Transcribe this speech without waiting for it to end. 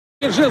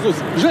Jesus,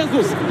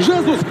 Jesus,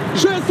 Jesus,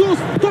 Jesus!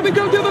 Tô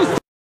ficando Deus!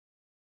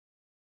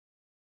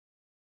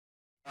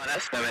 Oh,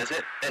 that's no, is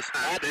it? That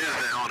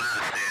is on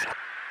us, dude.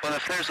 Well,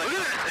 if there's like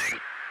anything,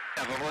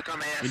 have a look on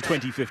the In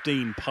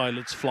 2015,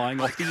 pilots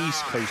flying off the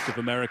east coast of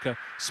America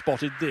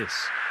spotted this.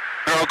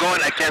 They're all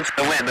going against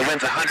the wind. The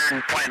wind's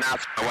 120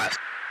 knots from the west.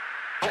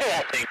 Look at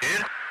that thing,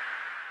 dude.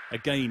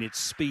 Again, its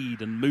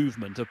speed and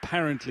movement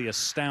apparently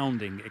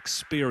astounding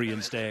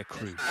experienced air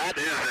crew. That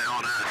is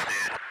on us,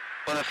 dude.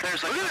 Well, if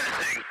there's like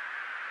anything,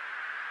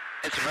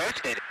 it's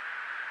rotating.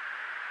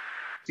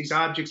 These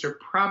objects are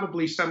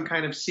probably some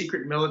kind of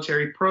secret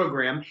military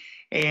program,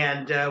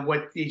 and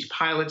what these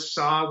pilots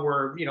saw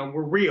were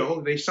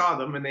real. They saw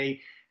them, and they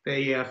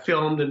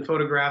filmed and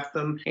photographed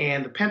them.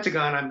 And the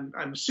Pentagon,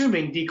 I'm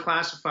assuming,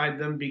 declassified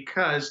them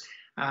because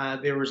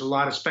there was a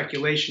lot of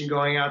speculation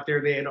going out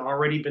there. They had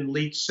already been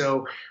leaked,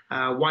 so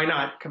why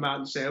not come out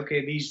and say,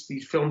 okay, these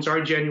films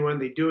are genuine,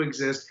 they do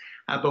exist,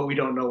 but we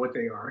don't know what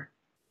they are.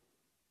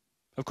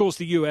 Of course,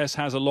 the US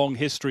has a long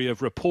history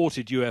of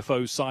reported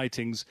UFO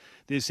sightings.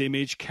 This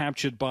image,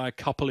 captured by a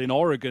couple in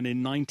Oregon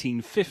in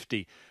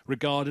 1950,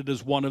 regarded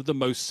as one of the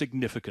most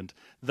significant.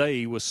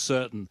 They were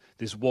certain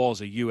this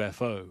was a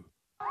UFO.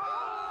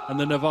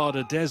 And the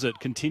Nevada desert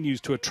continues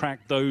to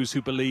attract those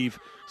who believe,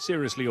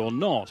 seriously or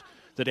not,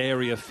 that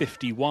Area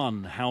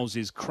 51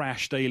 houses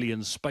crashed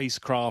alien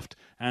spacecraft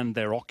and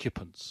their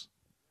occupants.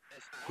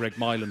 Greg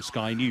Milam,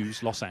 Sky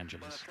News, Los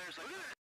Angeles.